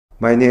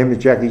My name is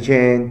Jackie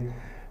Chan,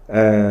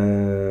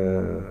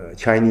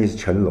 Chinese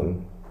Chen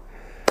Long.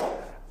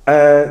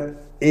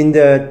 In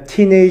the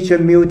Teenage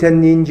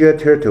Mutant Ninja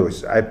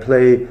Turtles, I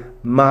play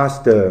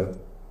Master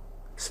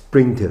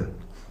Splinter.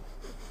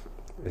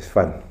 It's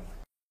fun.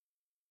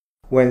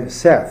 When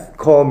Seth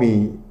called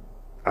me,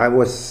 I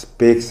was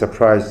big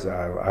surprised.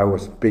 I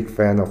was big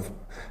fan of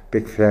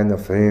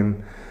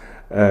him.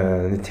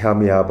 Tell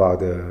me about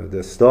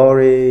the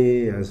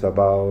story. It's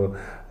about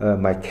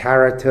my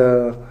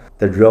character.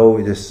 The role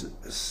is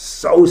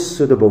so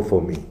suitable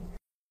for me.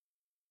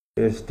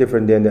 It's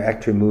different than the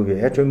action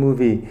movie. Action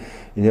movie,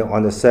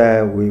 on the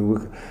set,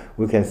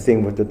 we can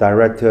think with the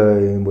director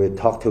and we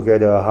talk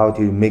together how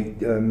to make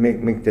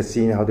the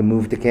scene, how to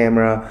move the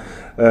camera,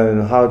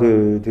 and how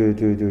to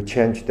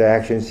change the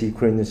action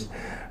sequence.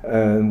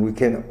 We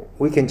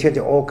can change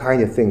all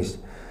kinds of things.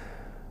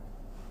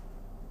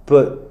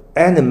 But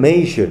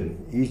animation,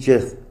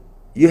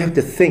 you have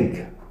to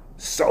think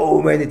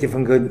so many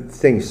different good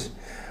things.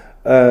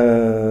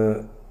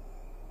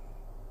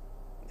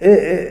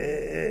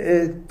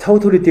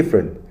 Totally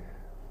different,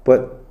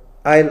 but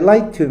I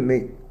like to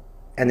make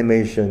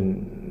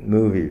animation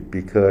movie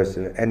because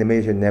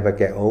animation never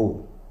get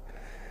old.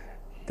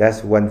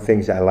 That's one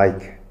thing I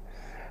like,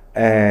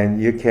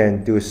 and you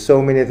can do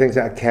so many things.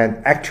 I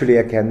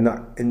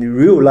cannot in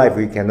real life.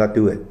 We cannot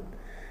do it.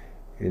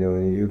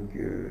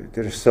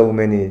 There's so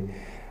many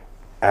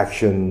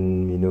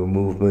action,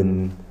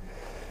 movement,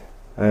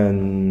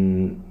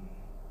 and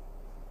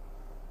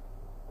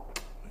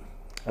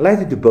I like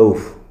to do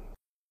both.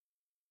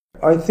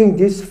 I think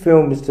this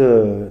film is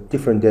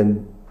different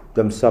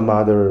than some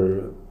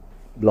other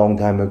long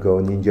time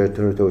ago Ninja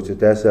Turtles.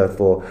 That's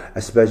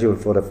especially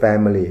for the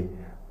family.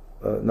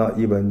 Not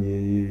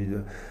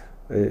even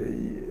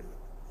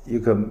you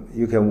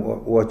can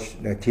watch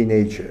a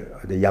teenager,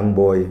 the young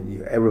boy.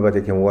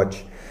 Everybody can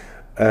watch,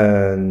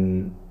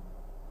 and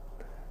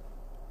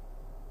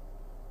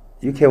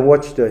you can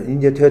watch the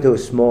Ninja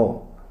Turtles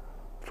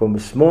from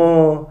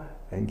small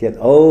and get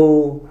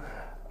old,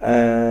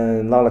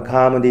 and a lot of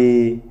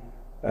comedy.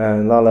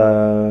 And a lot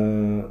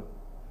of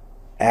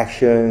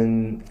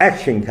action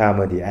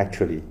comedy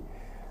actually,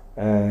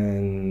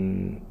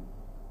 and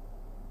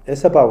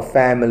it's about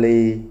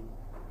family,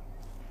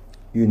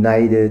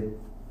 united,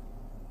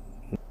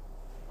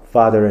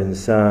 father and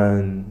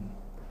son,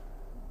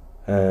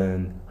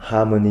 and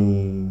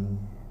harmony.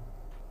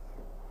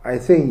 I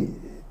think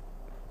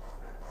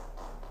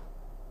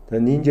the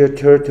Ninja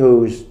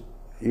Turtles,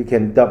 you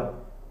can dub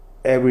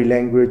every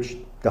language,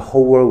 the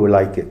whole world will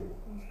like it.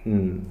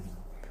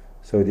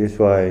 So that's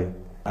why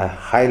I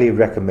highly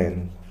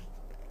recommend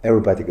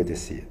everybody go to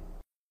see it.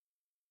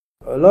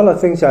 A lot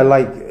of things I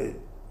like,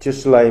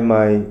 just like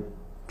my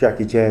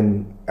Jackie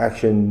Chan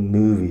action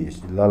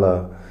movies. A lot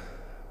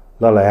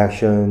of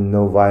action,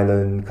 no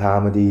violent,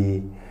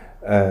 comedy,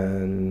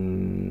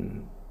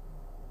 and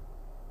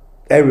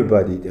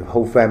everybody, the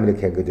whole family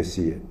can go to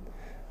see it.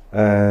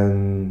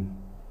 And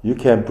you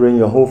can bring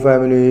your whole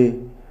family,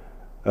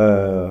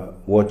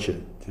 watch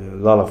it. A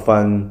lot of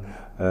fun.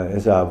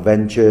 It's an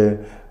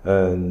adventure.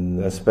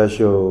 And a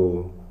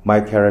special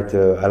my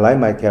character. I like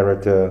my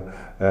character.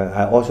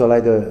 I also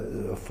like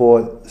the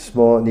 4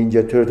 small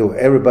Ninja Turtle.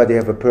 Everybody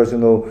have a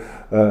personal,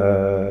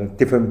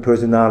 different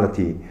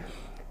personality.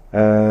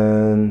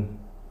 And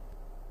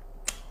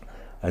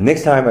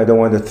next time I don't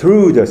want to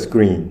through the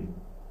screen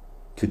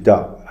to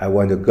dub. I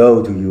want to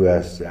go to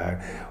US. I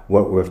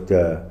work with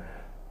the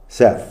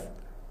Seth,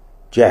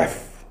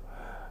 Jeff,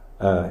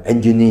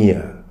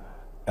 engineer,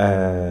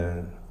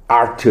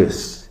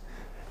 artist.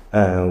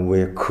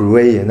 We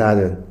create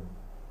another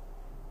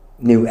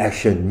new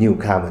action, new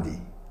comedy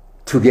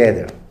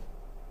together.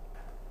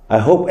 I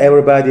hope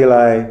everybody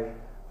like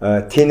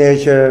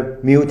Teenage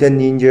Mutant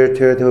Ninja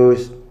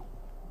Turtles,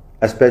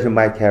 especially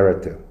my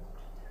character,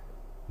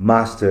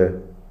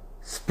 Master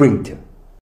Splinter.